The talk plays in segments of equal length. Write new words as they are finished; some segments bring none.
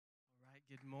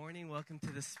Good morning. Welcome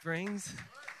to the Springs.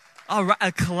 All right,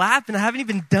 a clap, and I haven't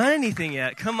even done anything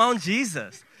yet. Come on,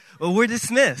 Jesus. Well, we're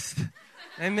dismissed.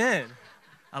 Amen.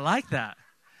 I like that.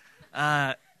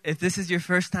 If this is your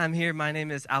first time here, my name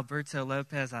is Alberto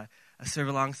Lopez. I serve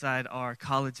alongside our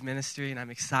college ministry, and I'm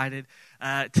excited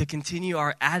to continue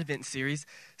our Advent series.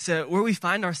 So where we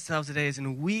find ourselves today is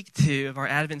in week 2 of our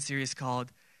Advent series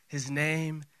called His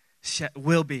Name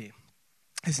Will Be.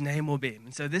 His name will be.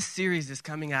 And so this series is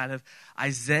coming out of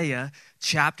Isaiah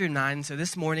chapter 9. So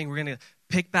this morning we're going to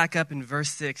pick back up in verse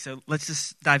 6. So let's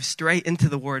just dive straight into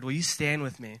the word. Will you stand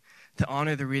with me to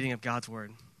honor the reading of God's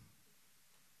word?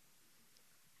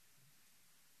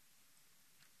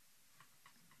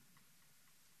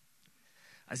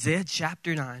 Isaiah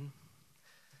chapter 9,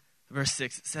 verse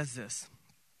 6, it says this: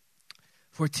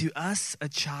 "For to us a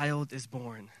child is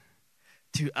born,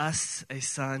 to us a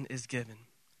son is given.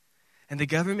 And the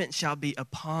government shall be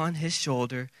upon his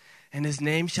shoulder, and his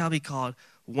name shall be called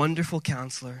Wonderful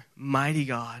Counselor, Mighty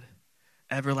God,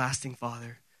 Everlasting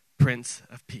Father, Prince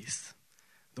of Peace."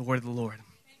 The word of the Lord.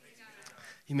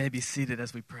 You may be seated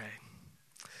as we pray.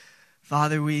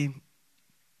 Father, we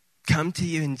come to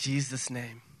you in Jesus'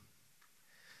 name.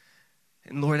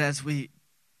 And Lord, as we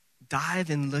dive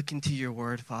and look into your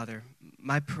word, Father,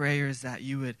 my prayer is that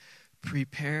you would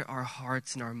prepare our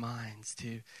hearts and our minds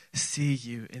to see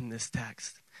you in this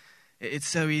text. It's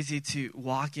so easy to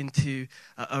walk into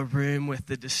a room with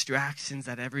the distractions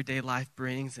that everyday life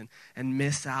brings and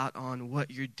miss out on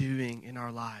what you're doing in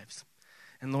our lives.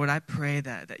 And Lord, I pray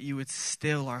that you would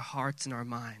still our hearts and our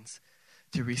minds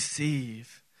to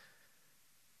receive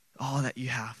all that you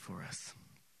have for us.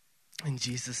 In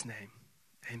Jesus' name,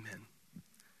 amen.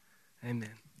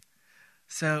 Amen.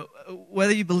 So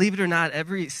whether you believe it or not,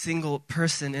 every single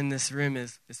person in this room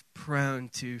is prone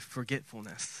to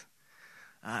forgetfulness.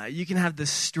 You can have the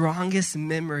strongest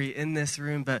memory in this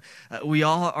room, but we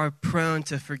all are prone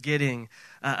to forgetting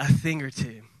a thing or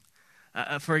two.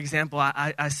 For example,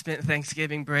 I spent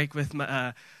Thanksgiving break with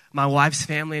my wife's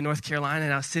family in North Carolina,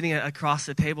 and I was sitting across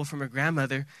the table from her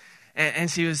grandmother, and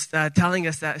she was telling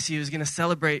us that she was going to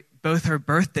celebrate both her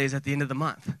birthdays at the end of the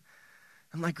month.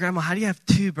 I'm like, "Grandma, how do you have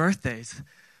 2 birthdays?"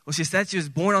 Well, she said she was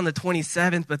born on the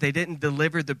 27th, but they didn't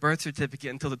deliver the birth certificate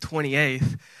until the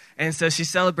 28th. And so she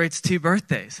celebrates 2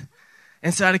 birthdays.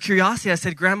 And so out of curiosity, I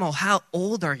said, "Grandma, how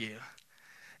old are you?"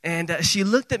 And she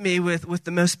looked at me with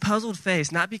the most puzzled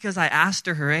face, not because I asked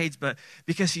her age, but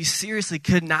because she seriously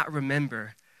could not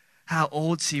remember how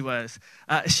old she was.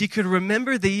 She could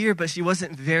remember the year, but she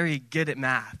wasn't very good at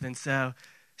math. And so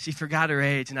she forgot her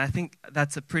age, and I think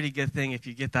that's a pretty good thing if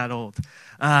you get that old.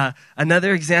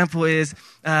 Another example is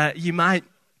you might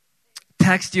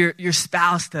text your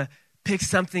spouse to pick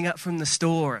something up from the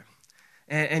store,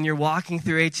 and you're walking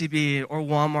through H-E-B or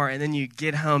Walmart, and then you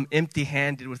get home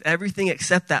empty-handed with everything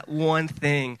except that one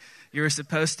thing you were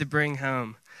supposed to bring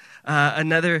home.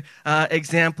 Another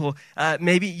example,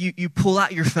 maybe you pull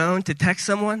out your phone to text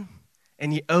someone,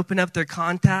 and you open up their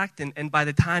contact, and by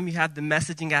the time you have the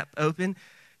messaging app open,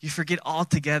 you forget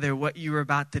altogether what you were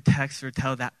about to text or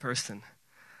tell that person.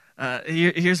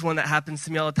 Here's one that happens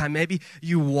to me all the time. Maybe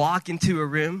you walk into a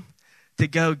room to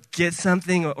go get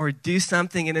something or do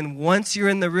something, and then once you're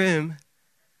in the room,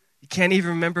 you can't even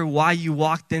remember why you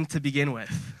walked in to begin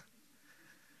with.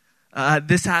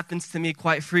 This happens to me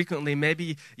quite frequently.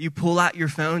 Maybe you pull out your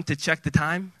phone to check the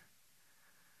time,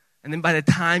 and then by the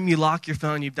time you lock your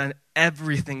phone, you've done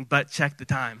everything but check the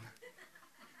time.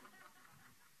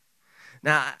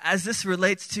 Now, as this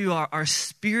relates to our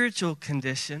spiritual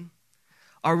condition,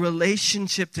 our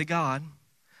relationship to God,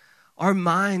 our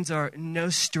minds are no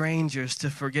strangers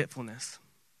to forgetfulness.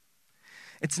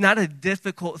 It's not a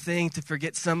difficult thing to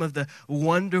forget some of the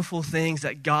wonderful things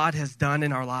that God has done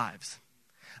in our lives.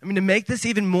 I mean, to make this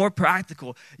even more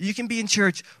practical, you can be in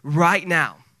church right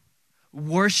now,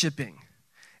 worshiping,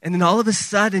 and then all of a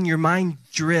sudden your mind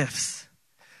drifts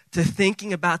to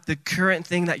thinking about the current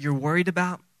thing that you're worried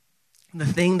about, the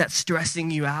thing that's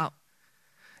stressing you out,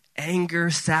 anger,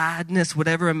 sadness,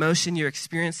 whatever emotion you're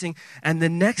experiencing. And the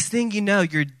next thing you know,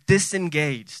 you're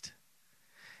disengaged.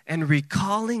 And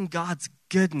recalling God's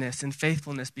goodness and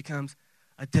faithfulness becomes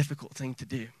a difficult thing to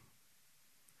do.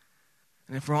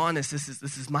 And if we're honest, this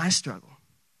is my struggle.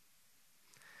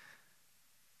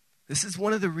 This is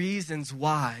one of the reasons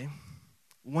why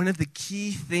one of the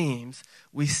key themes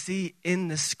we see in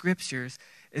the scriptures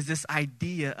is this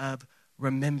idea of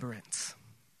remembrance.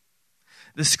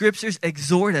 The scriptures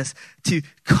exhort us to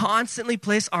constantly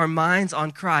place our minds on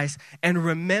Christ and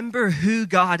remember who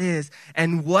God is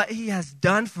and what he has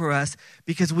done for us,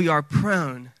 because we are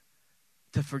prone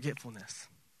to forgetfulness.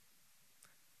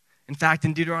 In fact,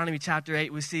 in Deuteronomy chapter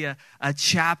 8, we see a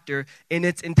chapter in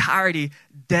its entirety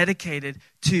dedicated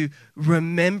to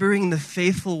remembering the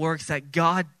faithful works that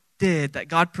God did, that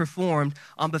God performed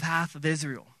on behalf of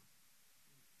Israel.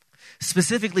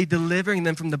 Specifically delivering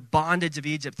them from the bondage of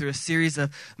Egypt through a series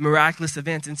of miraculous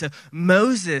events. And so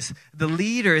Moses, the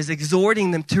leader, is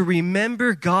exhorting them to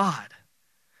remember God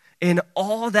in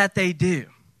all that they do.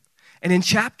 And in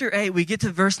chapter 8, we get to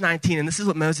verse 19, and this is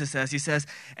what Moses says. He says,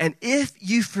 "And if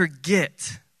you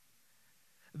forget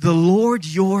the Lord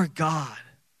your God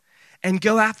and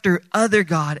go after other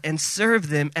God and serve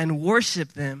them and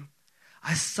worship them,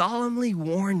 I solemnly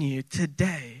warn you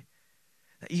today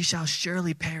that you shall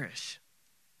surely perish."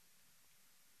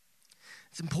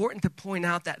 It's important to point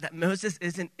out that Moses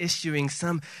isn't issuing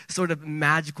some sort of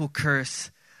magical curse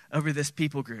over this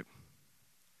people group.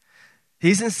 He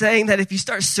isn't saying that if you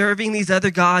start serving these other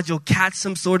gods, you'll catch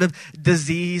some sort of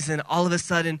disease and all of a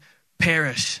sudden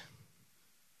perish.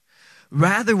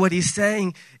 Rather, what he's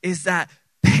saying is that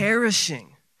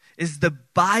perishing is the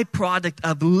byproduct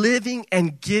of living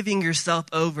and giving yourself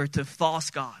over to false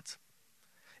gods.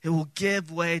 It will give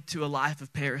way to a life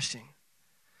of perishing.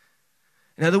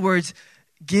 In other words,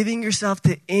 giving yourself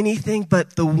to anything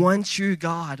but the one true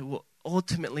God will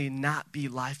ultimately not be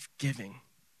life-giving.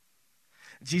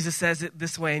 Jesus says it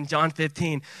this way in John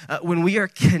 15. When we are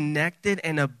connected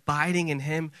and abiding in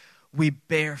him, we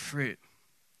bear fruit.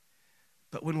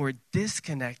 But when we're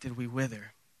disconnected, we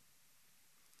wither.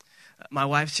 My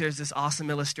wife shares this awesome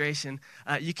illustration.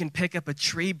 You can pick up a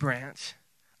tree branch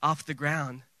off the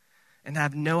ground and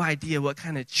have no idea what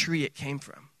kind of tree it came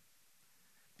from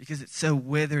because it's so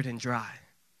withered and dry.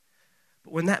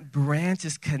 But when that branch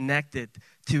is connected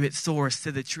to its source,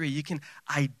 to the tree, you can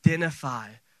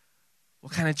identify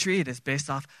what kind of tree it is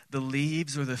based off the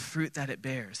leaves or the fruit that it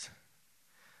bears.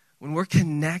 When we're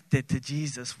connected to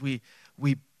Jesus, we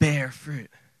bear fruit.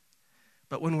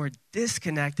 But when we're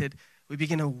disconnected, we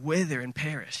begin to wither and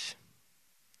perish.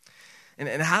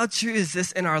 And how true is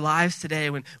this in our lives today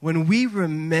when we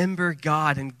remember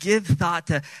God and give thought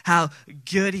to how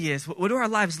good he is? What do our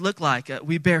lives look like?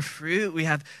 We bear fruit. We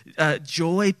have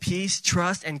joy, peace,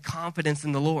 trust, and confidence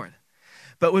in the Lord.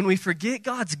 But when we forget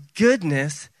God's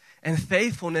goodness and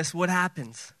faithfulness, what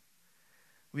happens?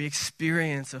 We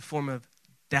experience a form of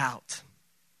doubt,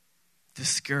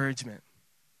 discouragement,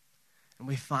 and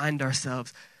we find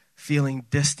ourselves feeling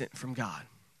distant from God.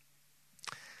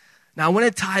 Now, I want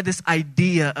to tie this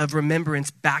idea of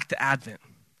remembrance back to Advent.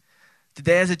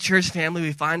 Today, as a church family,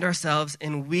 we find ourselves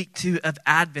in week 2 of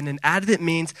Advent. And Advent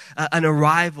means an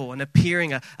arrival, an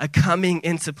appearing, a coming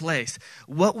into place.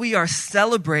 What we are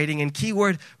celebrating, and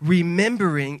keyword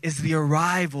remembering, is the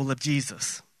arrival of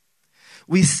Jesus.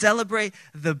 We celebrate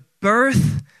the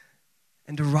birth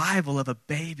and arrival of a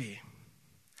baby.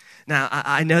 Now,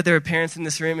 I know there are parents in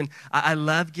this room, and I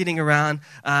love getting around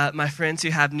my friends who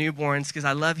have newborns because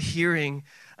I love hearing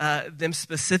them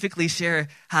specifically share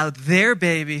how their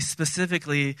baby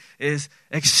specifically is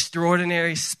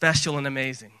extraordinary, special, and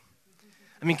amazing.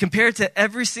 I mean, compared to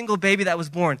every single baby that was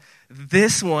born,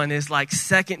 this one is like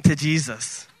second to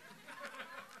Jesus.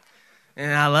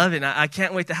 And I love it. I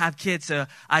can't wait to have kids so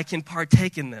I can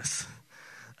partake in this.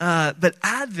 But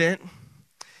Advent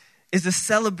is a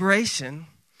celebration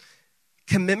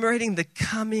commemorating the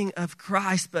coming of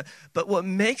Christ. But what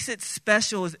makes it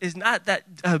special is not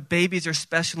that babies are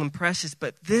special and precious,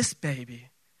 but this baby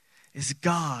is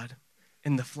God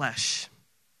in the flesh.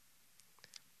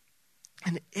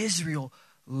 And Israel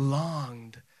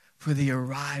longed for the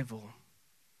arrival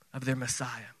of their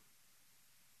Messiah.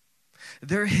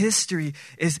 Their history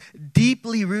is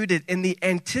deeply rooted in the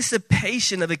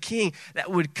anticipation of a king that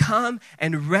would come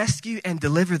and rescue and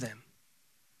deliver them.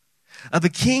 Of a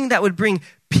king that would bring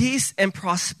peace and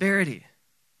prosperity.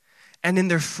 And in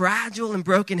their fragile and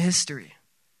broken history,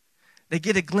 they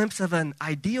get a glimpse of an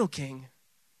ideal king,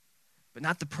 but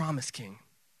not the promised king.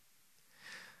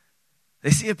 They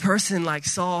see a person like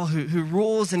Saul who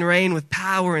rules and reigns with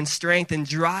power and strength and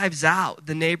drives out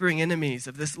the neighboring enemies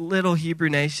of this little Hebrew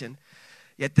nation.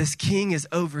 Yet this king is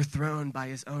overthrown by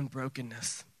his own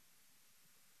brokenness.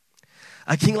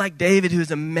 A king like David, who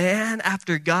is a man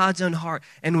after God's own heart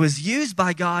and was used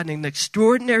by God in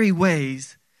extraordinary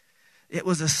ways, it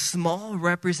was a small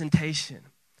representation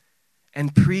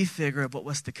and prefigure of what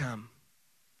was to come.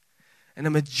 And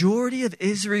a majority of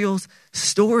Israel's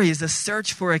story is a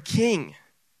search for a king.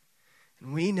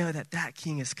 And we know that that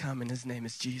king has come, and his name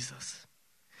is Jesus.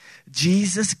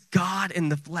 Jesus, God in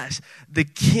the flesh. The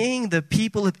king the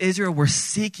people of Israel were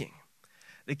seeking.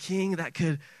 The king that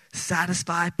could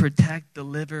satisfy, protect,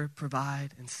 deliver,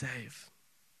 provide, and save.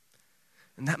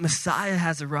 And that Messiah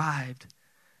has arrived,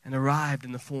 and arrived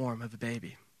in the form of a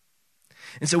baby.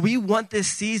 And so we want this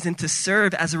season to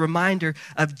serve as a reminder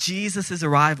of Jesus'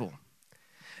 arrival.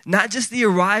 Not just the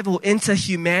arrival into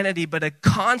humanity, but a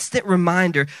constant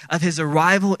reminder of his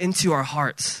arrival into our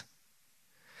hearts.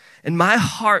 And my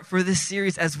heart for this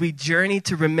series as we journey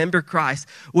to remember Christ,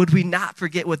 would we not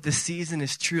forget what this season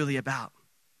is truly about?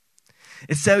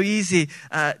 It's so easy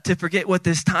to forget what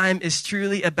this time is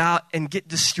truly about and get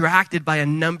distracted by a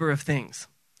number of things.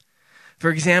 For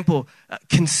example,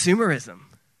 consumerism.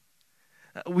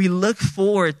 We look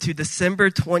forward to December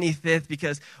 25th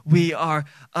because we are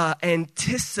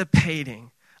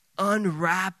anticipating,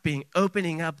 unwrapping,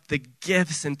 opening up the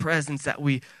gifts and presents that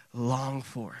we long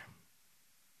for.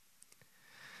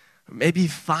 Maybe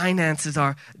finances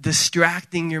are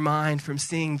distracting your mind from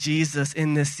seeing Jesus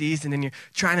in this season, and you're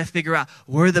trying to figure out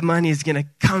where the money is going to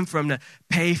come from to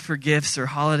pay for gifts or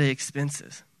holiday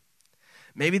expenses.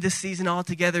 Maybe this season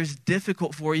altogether is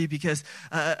difficult for you because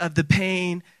of the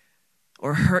pain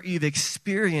or hurt you've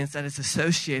experienced that is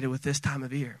associated with this time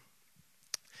of year.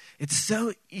 It's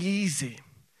so easy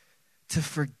to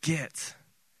forget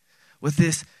what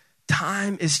this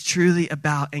time is truly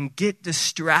about and get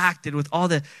distracted with all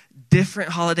the different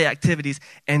holiday activities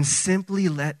and simply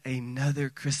let another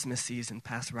Christmas season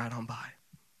pass right on by.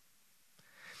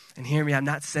 And hear me, I'm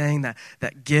not saying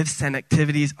that gifts and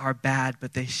activities are bad,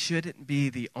 but they shouldn't be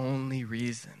the only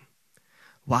reason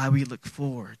why we look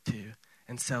forward to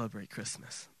and celebrate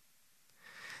Christmas.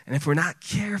 And if we're not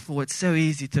careful, it's so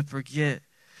easy to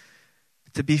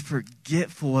be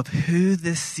forgetful of who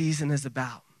this season is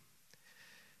about,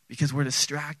 because we're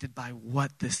distracted by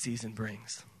what this season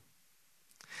brings.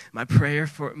 My prayer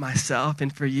for myself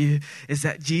and for you is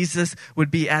that Jesus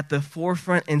would be at the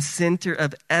forefront and center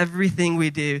of everything we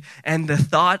do, and the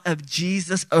thought of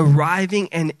Jesus arriving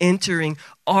and entering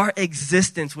our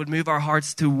existence would move our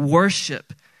hearts to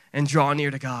worship and draw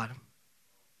near to God.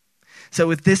 So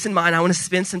with this in mind, I want to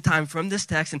spend some time from this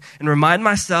text and remind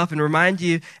myself and remind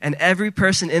you and every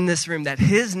person in this room that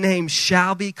his name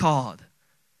shall be called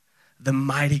the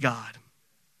mighty God.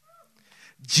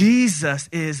 Jesus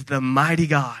is the mighty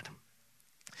God.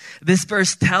 This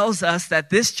verse tells us that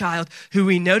this child, who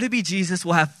we know to be Jesus,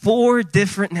 will have 4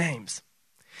 different names.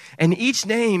 And each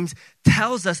name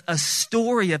tells us a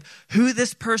story of who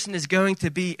this person is going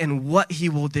to be and what he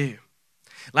will do.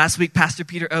 Last week, Pastor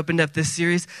Peter opened up this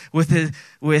series with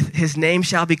his name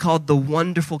shall be called the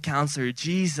Wonderful Counselor.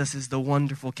 Jesus is the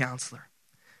Wonderful Counselor.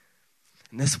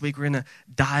 And this week, we're going to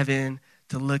dive in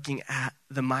to looking at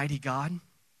the mighty God.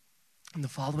 In the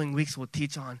following weeks, we'll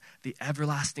teach on the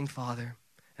everlasting Father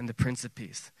and the Prince of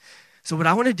Peace. So what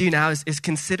I want to do now is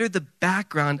consider the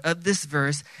background of this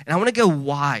verse, and I want to go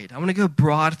wide. I want to go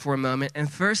broad for a moment,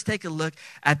 and first take a look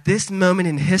at this moment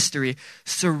in history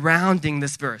surrounding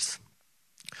this verse.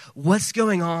 What's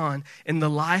going on in the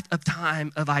life of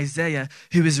time of Isaiah,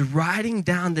 who is writing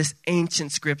down this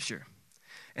ancient scripture?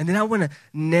 And then I want to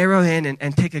narrow in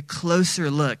and take a closer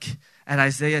look at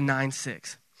Isaiah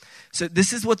 9:6. So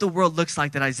this is what the world looks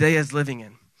like that Isaiah is living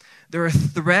in. There are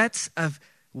threats of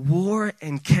war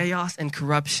and chaos and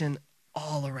corruption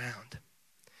all around.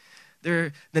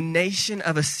 The nation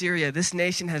of Assyria, this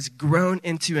nation has grown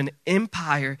into an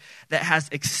empire that has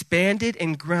expanded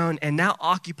and grown and now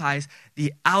occupies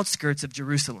the outskirts of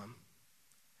Jerusalem.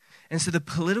 And so the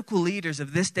political leaders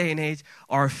of this day and age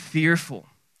are fearful.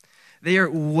 They are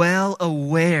well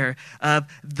aware of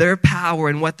their power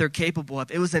and what they're capable of.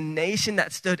 It was a nation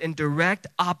that stood in direct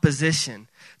opposition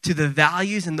to the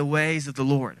values and the ways of the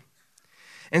Lord.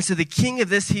 And so the king of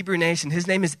this Hebrew nation, his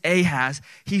name is Ahaz,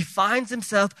 he finds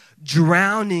himself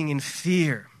drowning in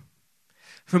fear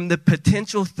from the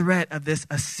potential threat of this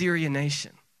Assyrian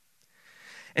nation.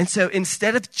 And so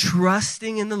instead of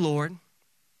trusting in the Lord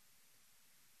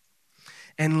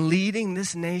and leading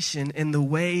this nation in the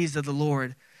ways of the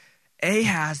Lord,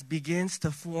 Ahaz begins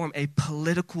to form a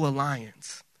political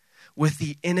alliance with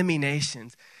the enemy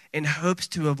nations in hopes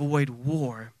to avoid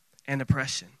war and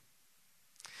oppression.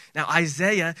 Now,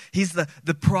 Isaiah, he's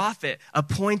the prophet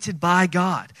appointed by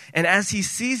God. And as he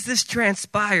sees this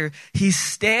transpire, he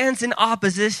stands in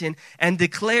opposition and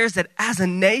declares that as a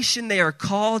nation, they are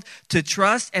called to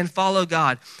trust and follow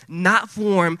God, not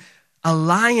form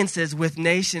alliances with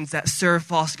nations that serve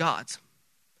false gods.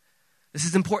 This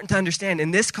is important to understand.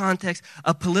 In this context,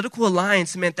 a political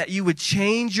alliance meant that you would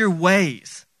change your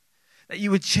ways, that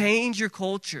you would change your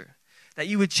culture, that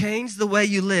you would change the way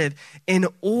you live in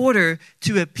order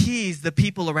to appease the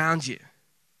people around you.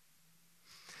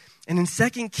 And in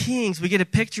 2 Kings, we get a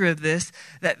picture of this,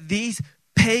 that these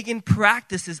pagan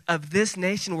practices of this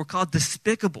nation were called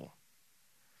despicable.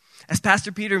 As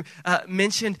Pastor Peter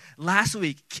mentioned last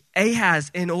week,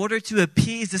 Ahaz, in order to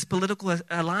appease this political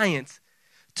alliance,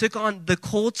 took on the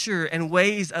culture and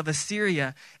ways of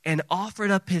Assyria and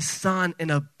offered up his son in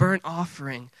a burnt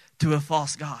offering to a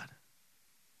false god.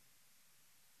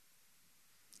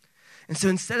 And so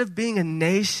instead of being a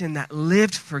nation that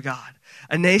lived for God,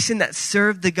 a nation that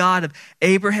served the God of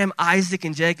Abraham, Isaac,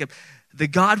 and Jacob, the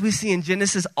God we see in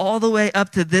Genesis all the way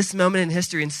up to this moment in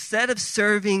history, instead of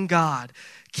serving God,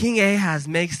 King Ahaz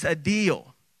makes a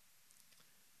deal,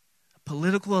 a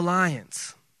political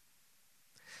alliance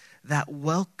that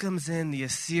welcomes in the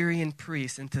Assyrian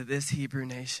priests into this Hebrew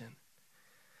nation.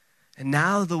 And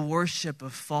now the worship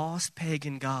of false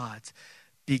pagan gods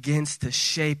begins to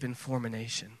shape and form a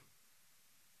nation.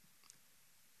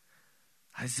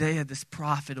 Isaiah, this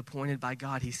prophet appointed by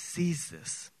God, he sees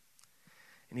this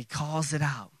and he calls it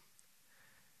out.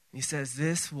 And he says,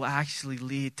 this will actually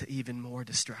lead to even more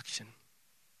destruction.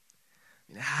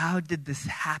 I mean, how did this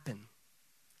happen?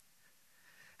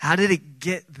 How did it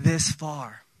get this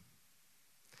far?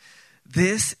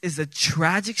 This is a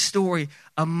tragic story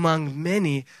among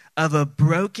many of a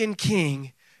broken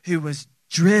king who was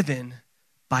driven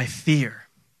by fear.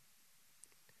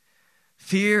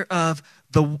 Fear of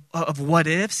what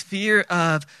ifs, fear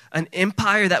of an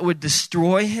empire that would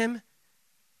destroy him,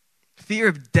 fear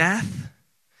of death.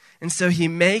 And so he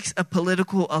makes a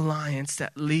political alliance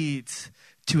that leads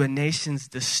to a nation's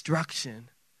destruction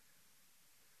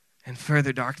and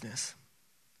further darkness.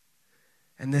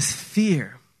 And this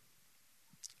fear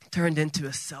turned into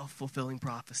a self-fulfilling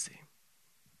prophecy.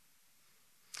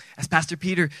 As Pastor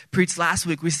Peter preached last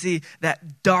week, we see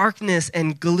that darkness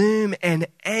and gloom and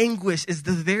anguish is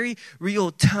the very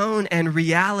real tone and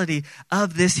reality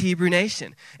of this Hebrew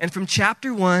nation. And from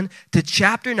chapter 1 to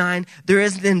chapter 9, there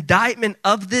is an indictment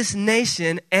of this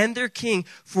nation and their king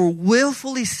for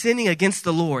willfully sinning against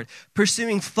the Lord,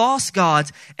 pursuing false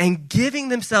gods, and giving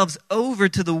themselves over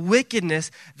to the wickedness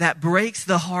that breaks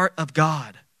the heart of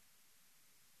God.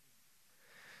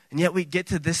 And yet we get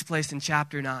to this place in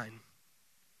chapter 9.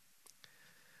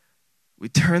 We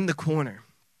turn the corner,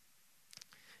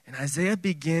 and Isaiah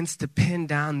begins to pin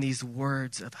down these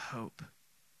words of hope.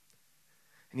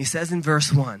 And he says in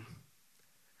verse 1,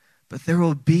 "But there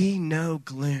will be no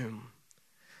gloom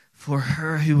for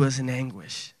her who was in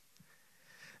anguish."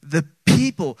 The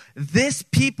people, this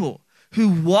people who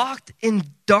walked in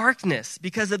darkness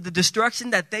because of the destruction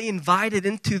that they invited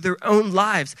into their own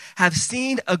lives, have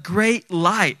seen a great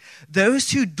light.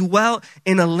 Those who dwelt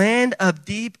in a land of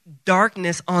deep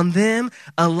darkness, on them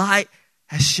a light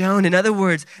has shone. In other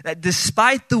words, that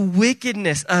despite the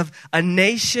wickedness of a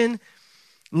nation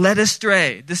led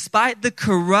astray, despite the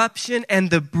corruption and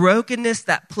the brokenness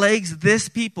that plagues this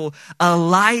people, a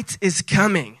light is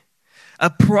coming. A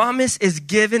promise is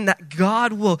given that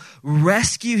God will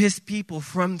rescue his people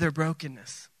from their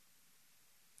brokenness.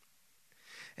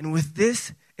 And with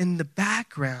this in the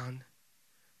background,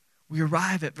 we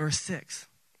arrive at verse 6.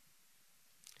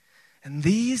 And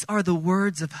these are the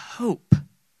words of hope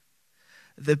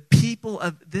the people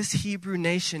of this Hebrew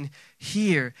nation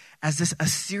hear as this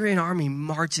Assyrian army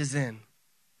marches in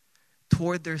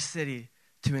toward their city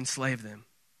to enslave them.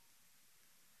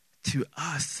 To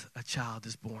us a child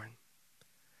is born.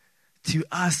 To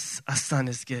us a son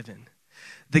is given.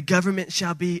 The government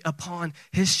shall be upon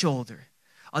his shoulder.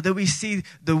 Although we see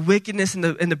the wickedness and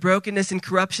the brokenness and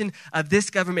corruption of this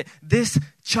government, this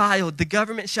child, the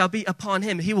government shall be upon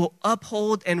him. He will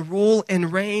uphold and rule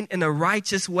and reign in a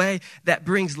righteous way that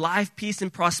brings life, peace,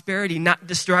 and prosperity, not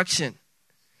destruction.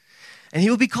 And he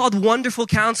will be called Wonderful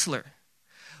Counselor.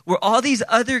 Where all these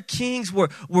other kings were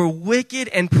wicked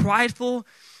and prideful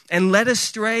and led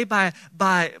astray by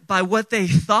what they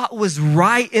thought was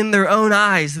right in their own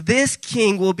eyes, this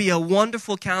king will be a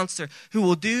wonderful counselor who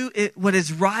will do what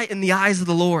is right in the eyes of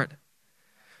the Lord.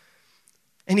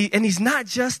 And he's not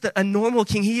just a normal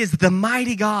king. He is the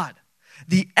mighty God,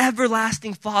 the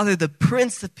everlasting Father, the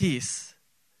Prince of Peace.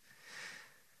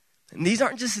 And these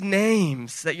aren't just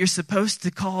names that you're supposed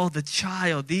to call the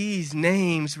child. These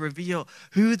names reveal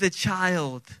who the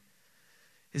child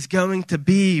is going to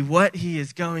be, what he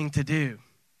is going to do.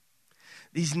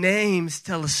 These names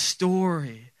tell a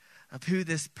story of who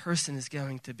this person is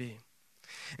going to be.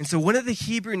 And so one of the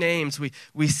Hebrew names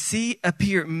we see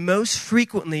appear most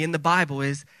frequently in the Bible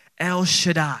is El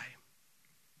Shaddai.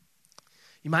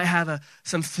 You might have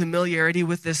some familiarity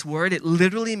with this word. It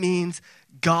literally means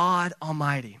God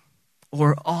Almighty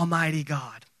or Almighty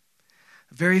God.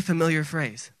 A very familiar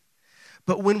phrase.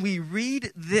 But when we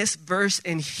read this verse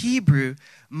in Hebrew,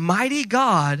 mighty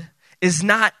God is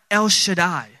not El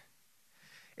Shaddai.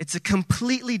 It's a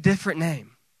completely different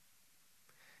name.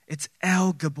 It's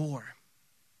El Gabor.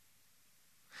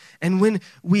 And when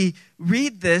we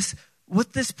read this,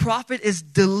 what this prophet is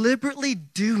deliberately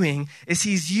doing is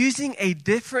he's using a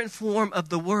different form of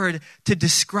the word to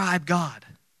describe God.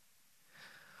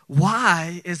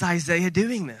 Why is Isaiah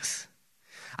doing this?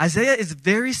 Isaiah is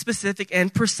very specific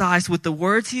and precise with the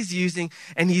words he's using,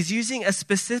 and he's using a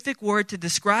specific word to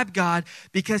describe God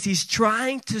because he's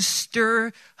trying to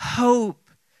stir hope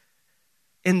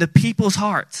in the people's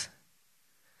hearts.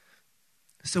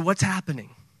 So what's happening?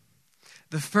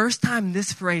 The first time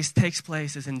this phrase takes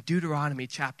place is in Deuteronomy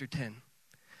chapter 10.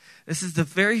 This is the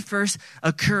very first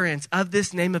occurrence of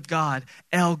this name of God,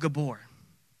 El Gabor.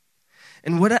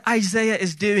 And what Isaiah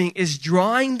is doing is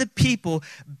drawing the people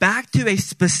back to a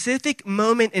specific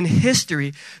moment in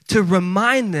history to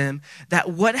remind them that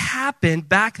what happened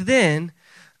back then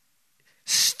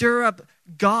stir up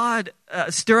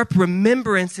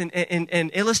remembrance and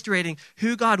illustrating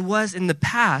who God was in the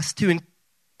past to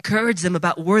encourage them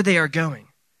about where they are going.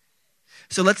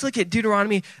 So let's look at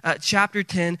Deuteronomy chapter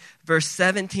 10, verse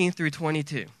 17 through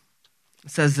 22. It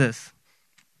says this.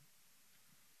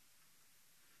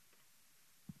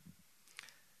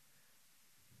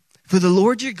 For the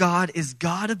Lord your God is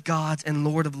God of gods and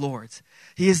Lord of lords.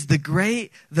 He is the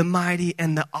great, the mighty,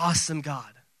 and the awesome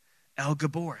God, El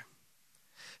Gabor,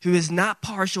 who is not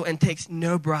partial and takes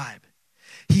no bribe.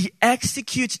 He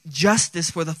executes justice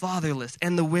for the fatherless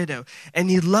and the widow, and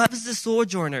he loves the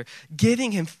sojourner,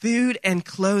 giving him food and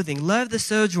clothing. Love the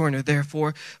sojourner,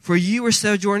 therefore, for you were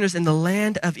sojourners in the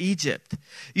land of Egypt.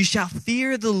 You shall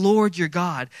fear the Lord your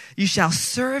God. You shall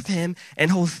serve him and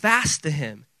hold fast to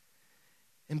him.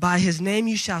 And by his name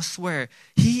you shall swear.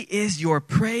 He is your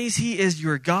praise. He is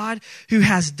your God who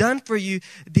has done for you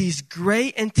these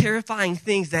great and terrifying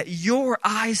things that your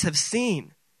eyes have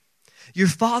seen. Your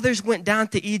fathers went down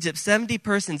to Egypt, 70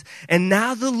 persons, and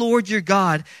now the Lord your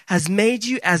God has made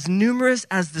you as numerous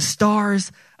as the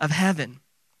stars of heaven.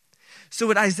 So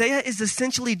what Isaiah is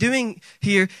essentially doing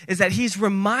here is that he's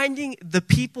reminding the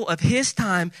people of his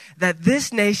time that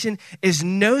this nation is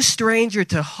no stranger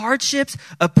to hardships,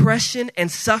 oppression,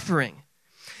 and suffering.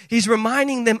 He's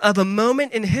reminding them of a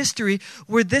moment in history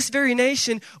where this very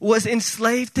nation was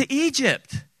enslaved to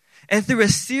Egypt. And through a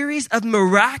series of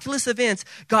miraculous events,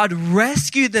 God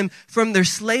rescued them from their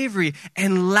slavery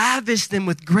and lavished them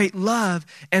with great love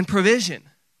and provision.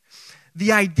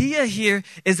 The idea here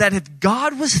is that if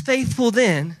God was faithful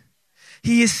then,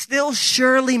 he is still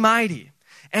surely mighty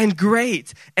and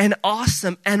great and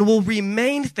awesome and will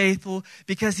remain faithful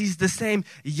because he's the same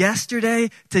yesterday,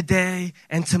 today,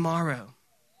 and tomorrow.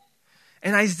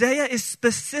 And Isaiah is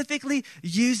specifically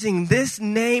using this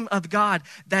name of God,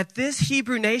 that this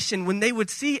Hebrew nation, when they would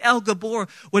see El Gabor,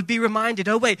 would be reminded,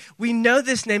 oh wait, we know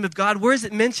this name of God. Where is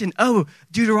it mentioned? Oh,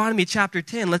 Deuteronomy chapter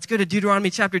 10. Let's go to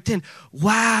Deuteronomy chapter 10.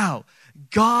 Wow,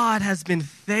 God has been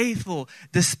faithful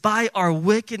despite our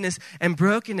wickedness and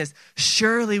brokenness.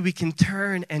 Surely we can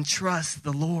turn and trust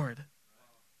the Lord.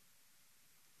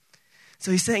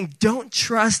 So he's saying, don't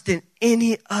trust in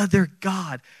any other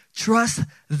God. Trust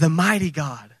the mighty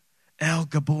God, El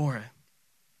Gabor.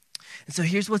 And so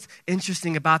here's what's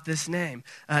interesting about this name.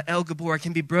 El Gabor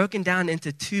can be broken down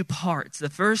into two parts. The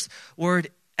first word,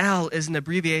 El, is an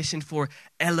abbreviation for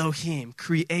Elohim,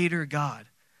 creator God,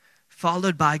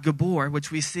 followed by Gabor,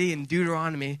 which we see in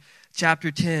Deuteronomy chapter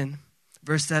 10,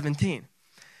 verse 17.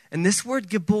 And this word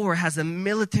Gabor has a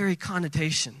military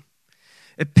connotation.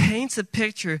 It paints a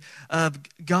picture of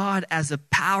God as a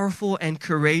powerful and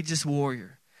courageous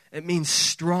warrior. It means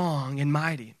strong and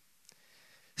mighty.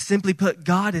 Simply put,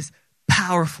 God is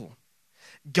powerful.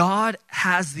 God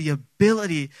has the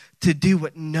ability to do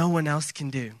what no one else can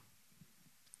do.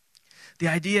 The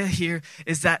idea here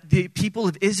is that the people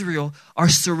of Israel are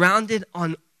surrounded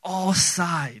on all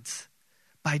sides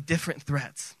by different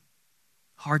threats,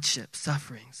 hardships,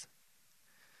 sufferings.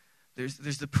 There's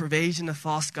the pervasion of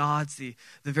false gods, the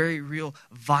very real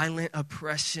violent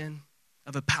oppression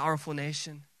of a powerful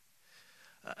nation.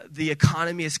 The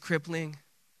economy is crippling.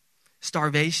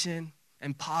 Starvation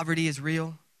and poverty is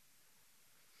real.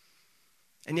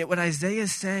 And yet what Isaiah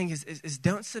is saying is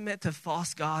don't submit to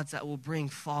false gods that will bring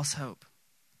false hope.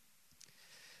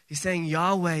 He's saying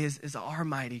Yahweh is our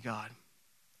mighty God.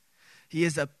 He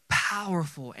is a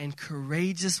powerful and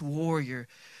courageous warrior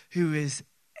who is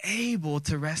able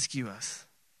to rescue us.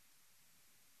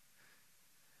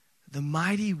 The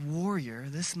mighty warrior,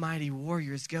 this mighty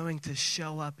warrior is going to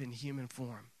show up in human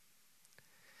form.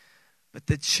 But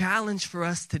the challenge for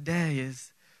us today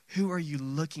is, who are you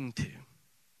looking to?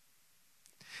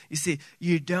 You see,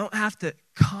 you don't have to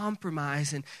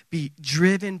compromise and be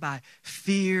driven by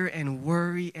fear and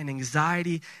worry and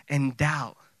anxiety and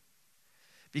doubt.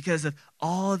 because of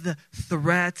all the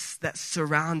threats that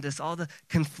surround us, all the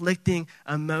conflicting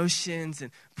emotions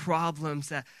and problems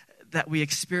that we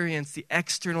experience, the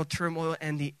external turmoil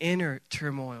and the inner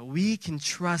turmoil. We can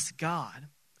trust God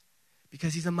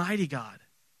because he's a mighty God.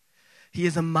 He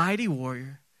is a mighty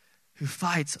warrior who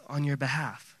fights on your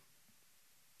behalf.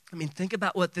 I mean, think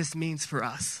about what this means for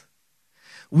us.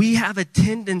 We have a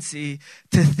tendency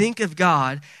to think of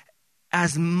God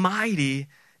as mighty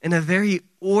in a very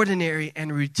ordinary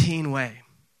and routine way.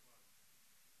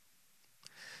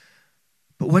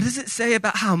 But what does it say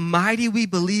about how mighty we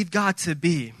believe God to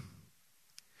be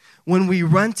when we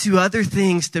run to other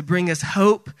things to bring us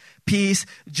hope, peace,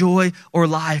 joy, or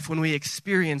life when we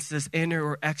experience this inner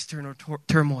or external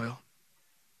turmoil?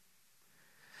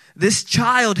 This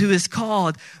child who is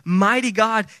called mighty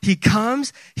God, he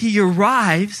comes, he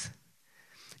arrives,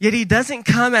 yet he doesn't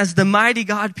come as the mighty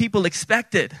God people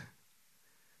expected.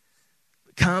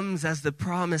 He comes as the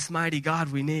promised mighty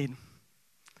God we need.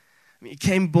 I mean, he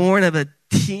came born of a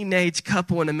teenage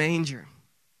couple in a manger.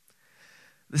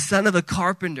 The son of a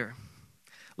carpenter,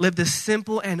 lived a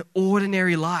simple and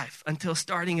ordinary life until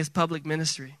starting his public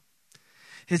ministry.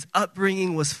 His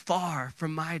upbringing was far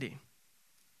from mighty.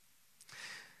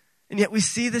 And yet we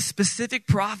see this specific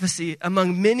prophecy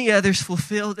among many others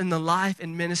fulfilled in the life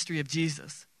and ministry of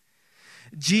Jesus.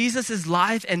 Jesus'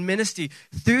 life and ministry,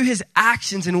 through his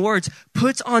actions and words,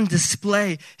 puts on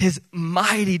display his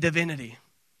mighty divinity.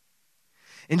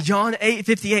 In John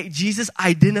 8:58, Jesus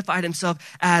identified himself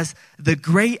as the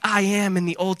great I am in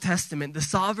the Old Testament, the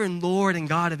sovereign Lord and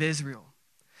God of Israel.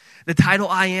 The title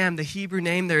I am, the Hebrew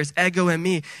name there is ego and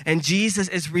me, and Jesus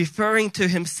is referring to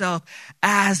himself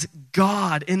as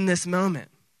God in this moment.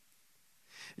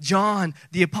 John,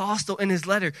 the apostle, in his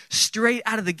letter, straight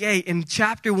out of the gate in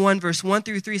chapter 1, verse 1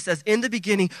 through 3 says, in the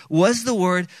beginning was the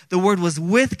Word was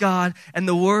with God, and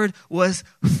the Word was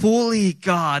fully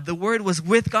God. The Word was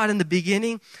with God in the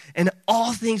beginning, and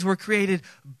all things were created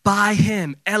by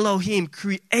him, Elohim,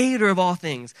 creator of all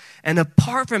things. And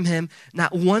apart from him,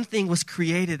 not one thing was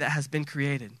created that has been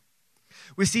created.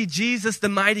 We see Jesus, the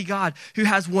mighty God, who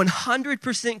has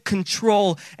 100%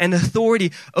 control and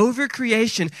authority over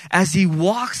creation as he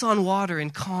walks on water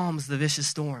and calms the vicious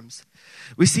storms.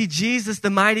 We see Jesus, the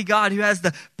mighty God, who has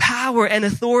the power and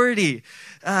authority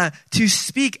to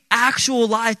speak actual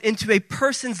life into a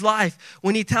person's life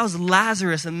when he tells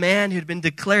Lazarus, a man who had been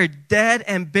declared dead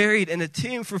and buried in a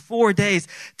tomb for 4 days,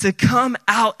 to come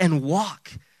out and walk.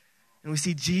 And we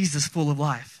see Jesus full of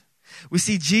life. We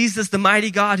see Jesus, the mighty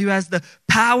God, who has the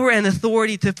power and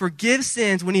authority to forgive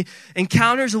sins when he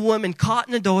encounters a woman caught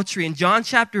in adultery in John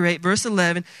chapter 8, verse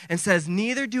 11, and says,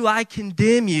 neither do I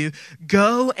condemn you,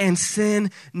 go and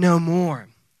sin no more.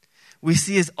 We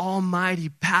see his almighty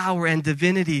power and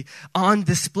divinity on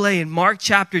display in Mark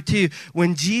chapter 2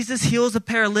 when Jesus heals a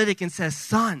paralytic and says,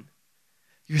 son,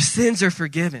 your sins are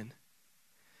forgiven.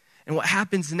 And what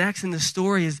happens next in the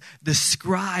story is the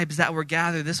scribes that were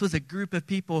gathered. This was a group of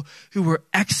people who were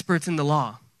experts in the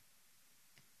law.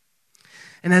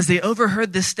 And as they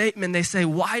overheard this statement, they say,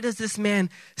 why does this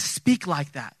man speak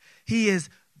like that? He is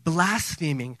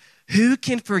blaspheming. Who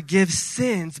can forgive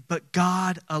sins but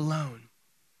God alone?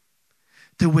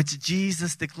 To which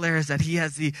Jesus declares that he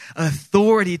has the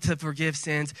authority to forgive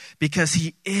sins because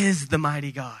he is the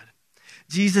mighty God.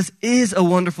 Jesus is a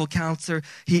wonderful counselor.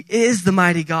 He is the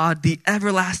mighty God, the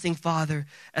everlasting Father,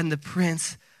 and the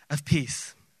Prince of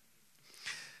Peace.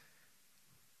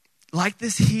 Like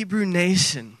this Hebrew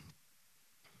nation,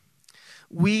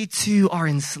 we too are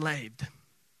enslaved.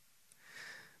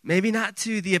 Maybe not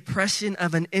to the oppression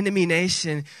of an enemy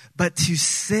nation, but to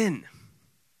sin.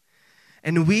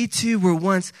 And we too were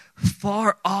once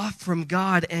far off from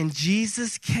God, and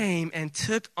Jesus came and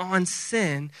took on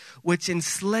sin, which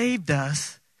enslaved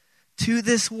us to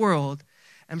this world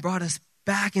and brought us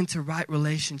back into right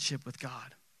relationship with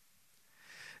God.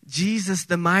 Jesus,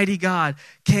 the mighty God,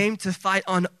 came to fight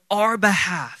on our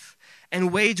behalf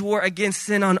and wage war against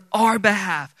sin on our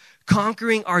behalf,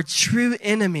 conquering our true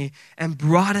enemy, and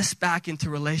brought us back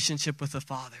into relationship with the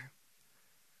Father.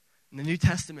 And the New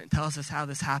Testament tells us how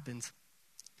this happens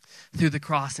through the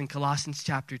cross in Colossians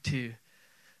chapter 2,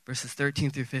 verses 13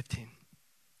 through 15.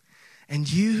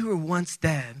 And you who were once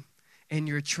dead in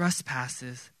your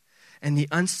trespasses and the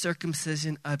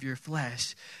uncircumcision of your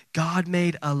flesh, God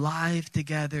made alive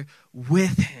together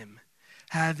with him,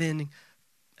 having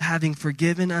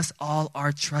forgiven us all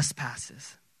our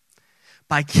trespasses.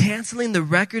 By canceling the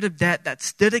record of debt that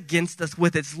stood against us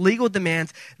with its legal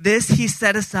demands, this he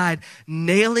set aside,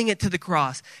 nailing it to the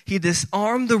cross. He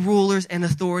disarmed the rulers and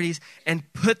authorities and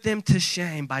put them to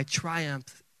shame by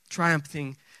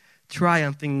triumphing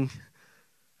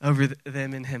over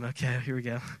them in him. Okay, here we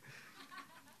go.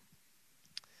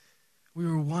 We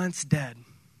were once dead,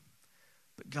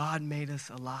 but God made us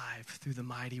alive through the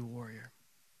mighty warrior.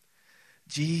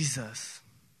 Jesus,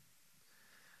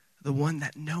 the one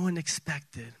that no one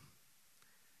expected,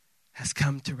 has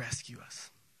come to rescue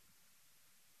us.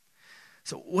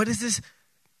 So what does this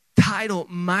title,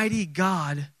 Mighty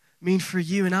God, mean for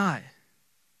you and I?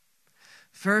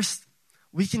 First,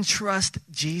 we can trust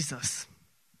Jesus.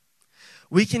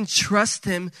 We can trust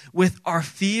him with our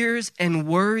fears and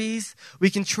worries. We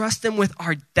can trust him with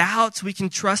our doubts. We can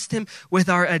trust him with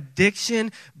our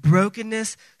addiction,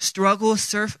 brokenness, struggles,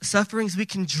 sufferings. We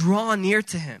can draw near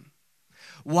to him.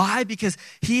 Why? Because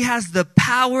he has the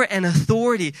power and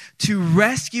authority to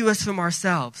rescue us from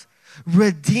ourselves,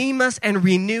 redeem us and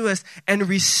renew us and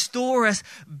restore us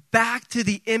back to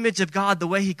the image of God, the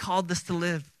way he called us to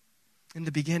live in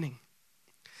the beginning.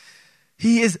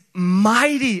 He is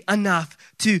mighty enough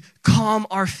to calm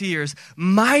our fears,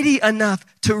 mighty enough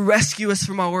to rescue us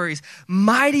from our worries,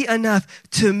 mighty enough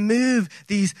to move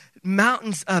these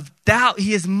mountains of doubt.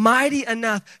 He is mighty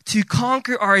enough to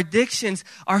conquer our addictions,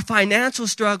 our financial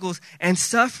struggles, and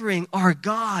suffering. Our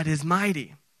God is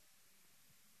mighty.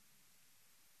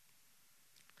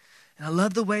 And I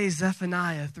love the way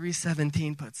Zephaniah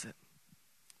 3:17 puts it.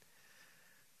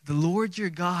 The Lord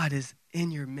your God is in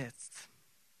your midst,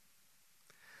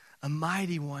 a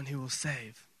mighty one who will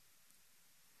save.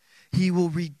 He will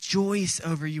rejoice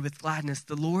over you with gladness.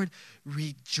 The Lord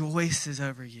rejoices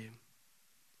over you.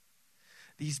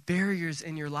 These barriers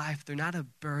in your life, they're not a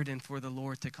burden for the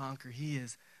Lord to conquer. He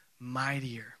is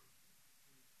mightier.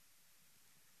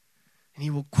 And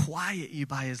he will quiet you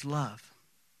by his love.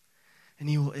 And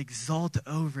he will exalt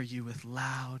over you with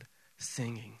loud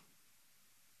singing.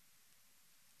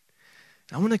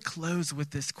 I want to close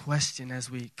with this question as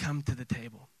we come to the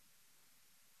table.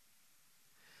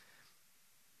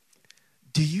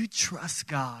 Do you trust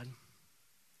God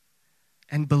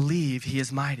and believe he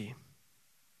is mighty?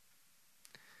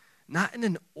 Not in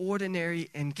an ordinary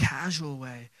and casual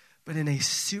way, but in a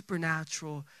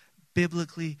supernatural,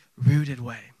 biblically rooted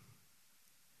way.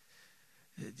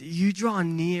 You draw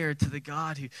near to the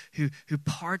God who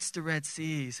parts the Red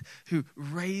Seas, who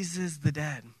raises the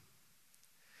dead,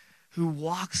 who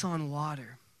walks on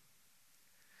water,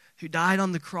 who died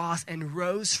on the cross and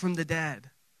rose from the dead,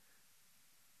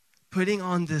 putting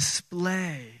on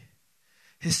display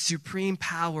his supreme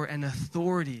power and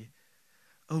authority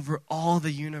over all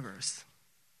the universe?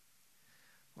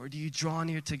 Or do you draw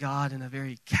near to God in a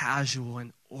very casual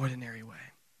and ordinary way?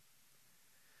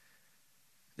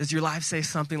 Does your life say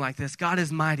something like this? God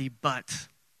is mighty, but.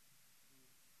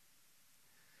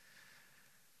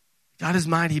 God is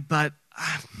mighty, but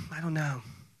I don't know.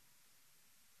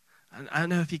 I don't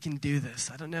know if he can do this.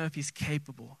 I don't know if he's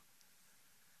capable.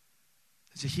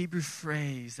 There's a Hebrew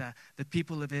phrase that the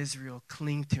people of Israel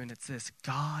cling to, and it's this: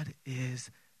 God is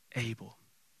able.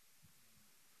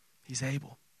 He's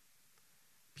able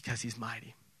because he's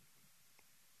mighty.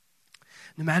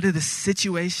 No matter the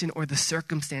situation or the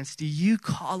circumstance, do you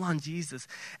call on Jesus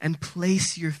and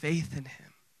place your faith in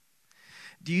him?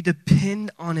 Do you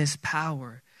depend on his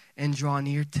power and draw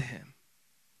near to him?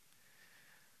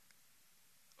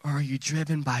 Or are you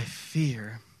driven by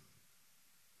fear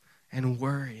and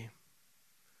worry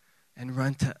and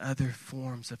run to other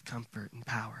forms of comfort and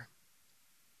power?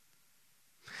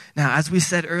 Now, as we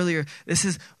said earlier, this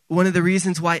is one of the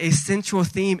reasons why a central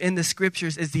theme in the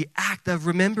scriptures is the act of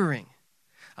remembering.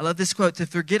 I love this quote: to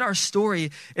forget our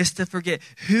story is to forget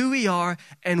who we are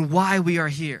and why we are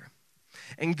here.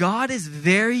 And God is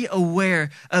very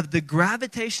aware of the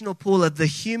gravitational pull of the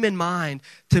human mind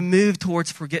to move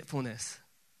towards forgetfulness.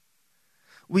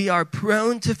 We are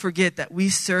prone to forget that we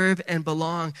serve and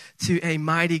belong to a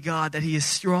mighty God, that he is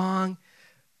strong,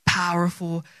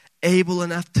 powerful, able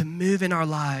enough to move in our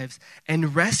lives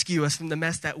and rescue us from the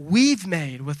mess that we've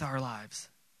made with our lives.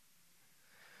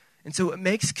 And so what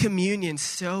makes communion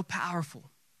so powerful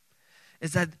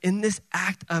is that in this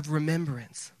act of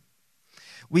remembrance,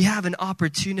 we have an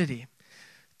opportunity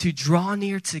to draw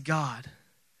near to God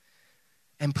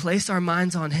and place our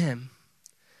minds on him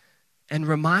and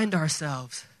remind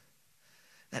ourselves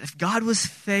that if God was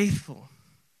faithful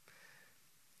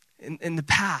in the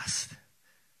past,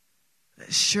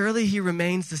 that surely he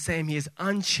remains the same. He is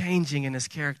unchanging in his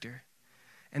character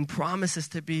and promises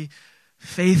to be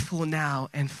faithful now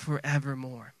and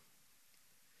forevermore.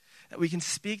 That we can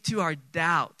speak to our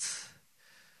doubts.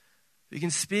 We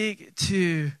can speak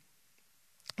to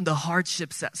the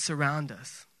hardships that surround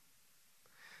us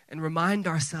and remind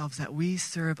ourselves that we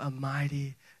serve a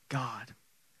mighty God.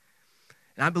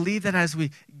 And I believe that as we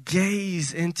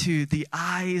gaze into the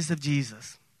eyes of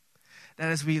Jesus, that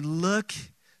as we look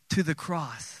to the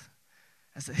cross,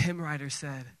 as the hymn writer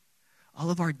said,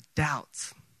 all of our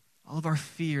doubts, all of our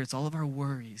fears, all of our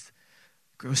worries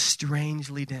grow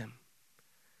strangely dim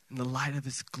in the light of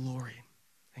his glory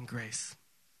and grace.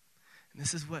 And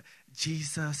this is what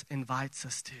Jesus invites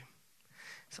us to.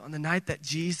 So on the night that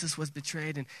Jesus was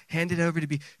betrayed and handed over to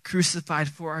be crucified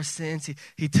for our sins,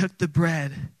 he took the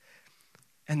bread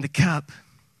and the cup.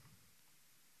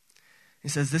 He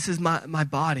says, this is my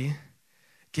body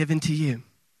given to you.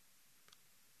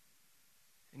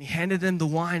 And he handed them the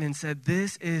wine and said,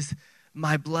 this is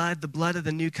my blood, the blood of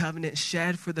the new covenant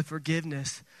shed for the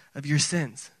forgiveness of your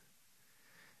sins.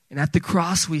 And at the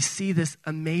cross, we see this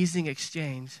amazing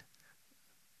exchange.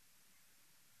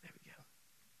 There we go.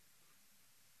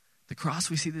 The cross,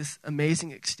 we see this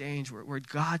amazing exchange where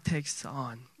God takes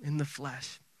on in the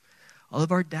flesh all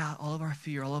of our doubt, all of our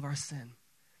fear, all of our sin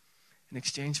in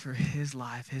exchange for his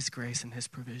life, his grace, and his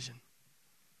provision.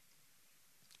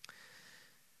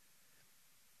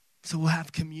 So we'll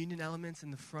have communion elements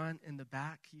in the front and the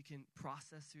back. You can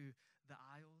process through the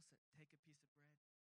aisles.